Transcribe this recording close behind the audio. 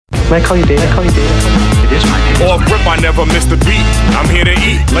Can I call you Dave? It is my name. Off rip, I never miss the beat. I'm here to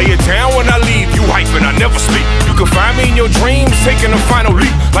eat. Lay it down when I leave. You hyping, I never sleep. You can find me in your dreams, taking a final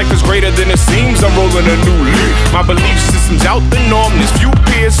leap. Life is greater than it seems. I'm rolling a new leaf. My belief system's out the norm. There's few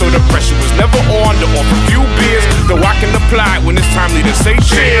peers, so the pressure was never on to offer few beers. Though I can apply it when it's timely to say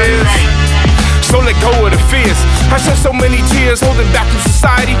cheers. So let go of the fears. I shed so many tears holding back from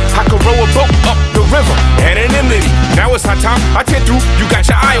society. I could row a boat up the river, anonymity. Now it's high time I tear through. You got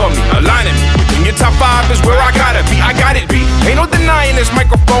your eye on me, aligning me. Within your top 5 is where I gotta be. I got it, B. Ain't no denying this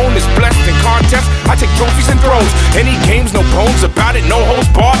microphone is blessed in contests. I take trophies and throws. Any games, no bones about it, no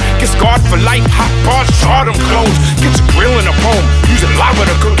holds barred. Get scarred for life, hot bars, shard them clothes. Get your grill in a poem, using lava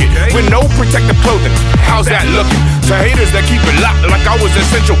to cook it. With no protective clothing, how's that looking? To haters that keep it locked like I was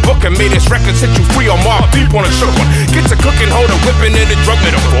essential book and made this record set you free on Mark deep on a shook one. Get the cooking holder, whipping in the drug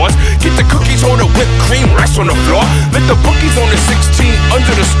metaphors. Get the cookies holder, whipped cream, rest on the floor. Let the bookies on the 16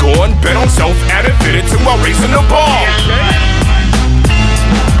 under the score and bet on self added fitted to while raising the ball.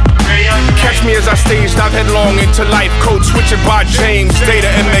 Catch me as I stage dive headlong into life. Code switching by James, Data,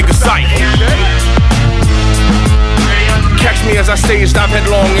 and Megaciph. Catch me as I stage dive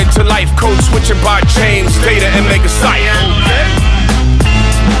headlong into life. Code switching by James, Data, and Megaciph.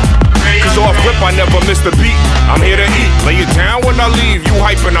 Cause off rip, I never miss the beat. I'm here to eat, lay it down when I leave. You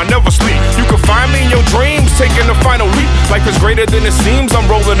hyping, I never sleep. You can find me in your dreams, taking the final leap. Life is greater than it seems, I'm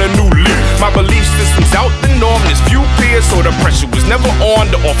rolling a new leaf. My belief system's out the norm, there's few peers, so the pressure was never on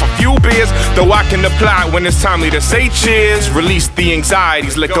to offer few beers. Though I can apply when it's timely to say cheers. Release the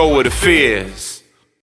anxieties, let go of the fears.